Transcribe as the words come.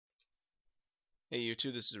Hey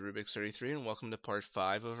YouTube, this is Rubik's33 and welcome to part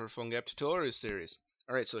 5 of our Phonegap tutorial series.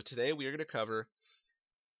 Alright, so today we are going to cover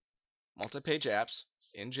multi-page apps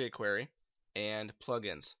in jQuery and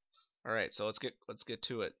plugins. Alright, so let's get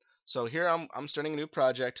to it. So here I'm starting a new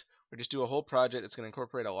project. We're just do a whole project that's going to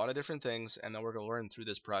incorporate a lot of different things, and then we're going to learn through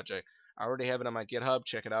this project. I already have it on my GitHub.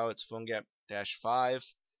 Check it out. It's Phonegap-5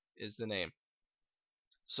 is the name.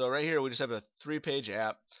 So right here we just have a 3-page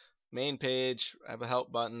app. Main page, I have a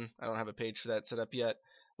help button. I don't have a page for that set up yet.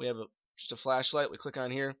 We have just a flashlight. We click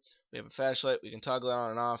on here. We have a flashlight. We can toggle it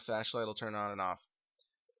on and off. Flashlight will turn on and off.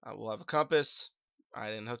 We'll have a compass. I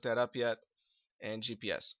didn't hook that up yet. And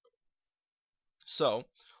GPS. So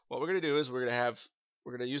what we're going to do is we're going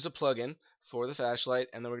to use a plugin for the flashlight,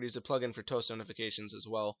 and then we're going to use a plugin for toast notifications as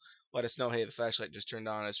well. Let us know, hey, the flashlight just turned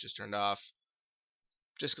on. It's just turned off.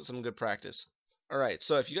 Just some good practice. Alright,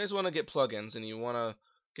 so if you guys want to get plugins and you want to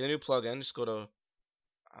get a new plugin, just go to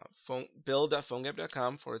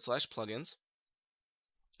build.phonegap.com/plugins.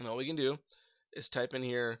 And all we can do is type in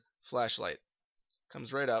here flashlight.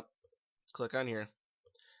 Comes right up. Click on here.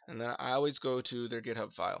 And then I always go to their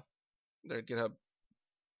GitHub file. Go to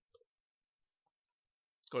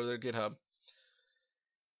their GitHub.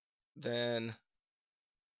 Then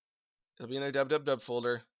it'll be in their www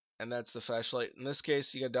folder, and that's the flashlight. In this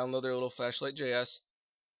case, you gotta download their little flashlight.js.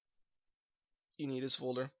 You need this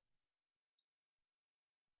folder.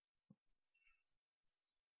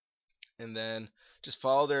 And then just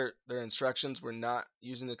follow their instructions. We're not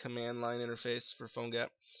using the command line interface for Phonegap,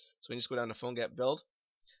 so we just go down to Phonegap build.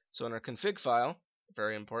 So in our config file,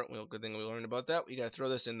 very important, good thing we learned about that, we got to throw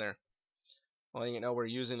this in there. Letting it know we're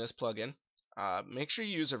using this plugin. Make sure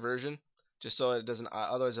you use a version, just so it doesn't,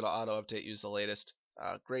 otherwise it'll auto update. Use the latest.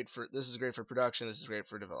 This is great for production. This is great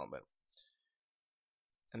for development.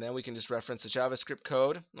 And then we can just reference the JavaScript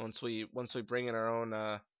code once we bring in our own.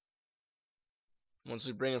 Once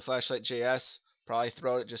we bring in flashlight.js, probably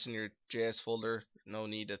throw it just in your JS folder. No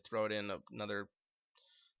need to throw it in another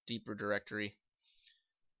deeper directory.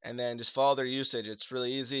 And then just follow their usage. It's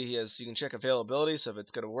really easy. You can check availability, so if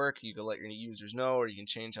it's going to work, you can let your users know, or you can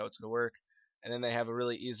change how it's going to work. And then they have a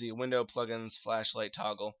really easy window plugins flashlight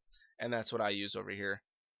toggle, and that's what I use over here.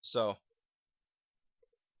 So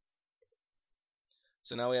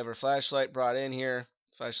now we have our flashlight brought in here,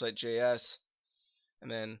 flashlight.js,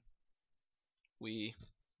 and then we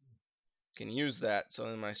can use that. So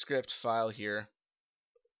in my script file here,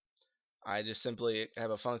 I just simply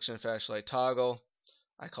have a function flashlight toggle.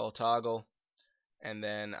 I call toggle, and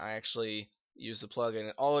then I actually use the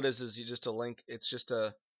plugin. All it is just a link. It's just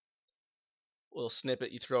a little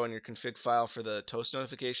snippet you throw in your config file for the toast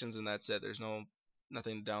notifications, and that's it. There's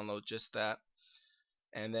nothing to download, just that.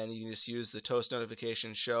 And then you can just use the toast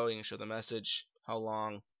notification show. You can show the message, how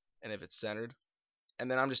long, and if it's centered.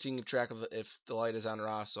 And then I'm just keeping track of if the light is on or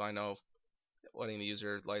off, so I know letting the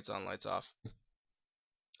user lights on, lights off.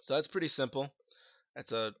 So that's pretty simple.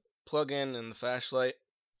 That's a plugin and the flashlight.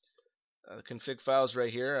 The config files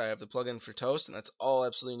right here. I have the plugin for toast, and that's all I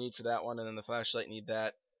absolutely need for that one. And then the flashlight, need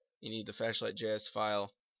that. You need the flashlight.js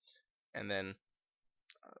file, and then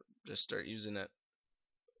just start using it.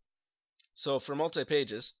 So for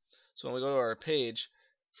multi-pages, so when we go to our page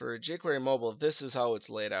for jQuery mobile, this is how it's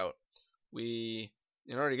laid out. In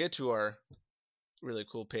order to get to our really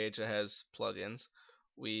cool page that has plugins,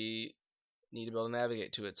 we need to be able to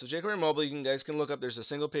navigate to it. So jQuery mobile, you guys can look up. There's a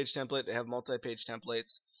single page template. They have multi-page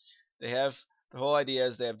templates. They have, the whole idea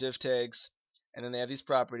is they have div tags, and then they have these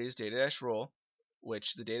properties, data-role,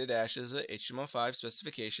 which the data- is a HTML5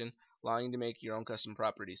 specification allowing you to make your own custom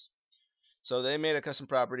properties. So they made a custom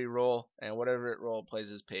property role, and whatever role plays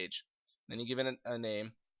as page. Then you give it a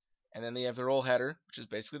name, and then they have the role header, which is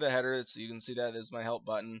basically the header. You can see that there's my help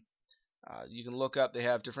button. You can look up. They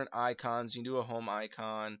have different icons. You can do a home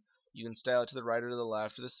icon. You can style it to the right or to the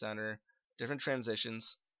left or the center. Different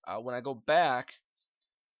transitions. When I go back,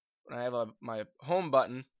 when I have my home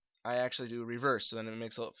button, I actually do reverse. So then it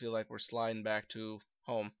makes it feel like we're sliding back to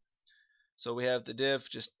home. So we have the div.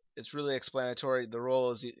 It's really explanatory. The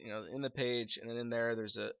role is in the page, and then in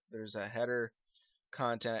there's a header,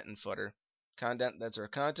 content, and footer. Content, that's our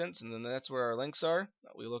contents, and then that's where our links are.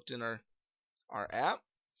 We looked in our app.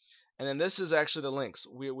 And then this is actually the links.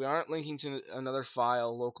 We aren't linking to another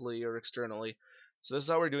file locally or externally. So this is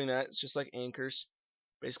how we're doing that. It's just like anchors.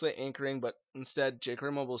 Basically anchoring, but instead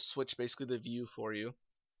jQuery Mobile will switch basically the view for you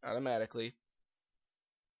automatically.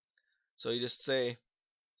 So you just say,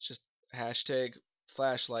 it's just hashtag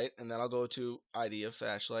flashlight, and then I'll go to ID of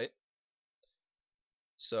flashlight.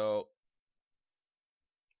 So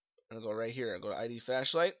I'll go right here. I'll go to ID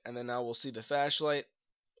flashlight, and then now we'll see the flashlight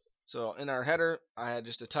So in our header, I had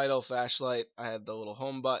just a title, flashlight. I had the little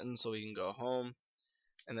home button so we can go home.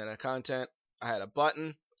 And then a content, I had a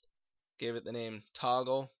button, gave it the name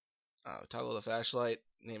toggle, toggle the flashlight,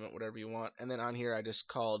 name it whatever you want. And then on here, I just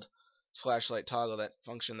called flashlight toggle, that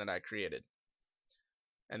function that I created.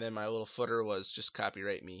 And then my little footer was just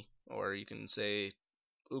copyright me, or you can say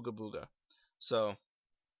ooga booga. So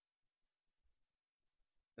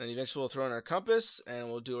then eventually we'll throw in our compass and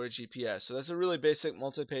we'll do our GPS. So that's a really basic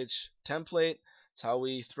multi-page template. It's how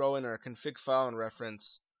we throw in our config file and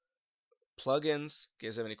reference plugins. If you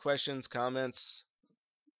guys have any questions, comments,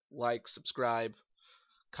 like, subscribe,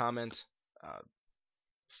 comment,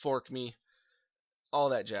 fork me, all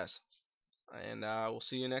that jazz. And we'll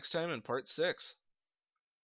see you next time in part 6.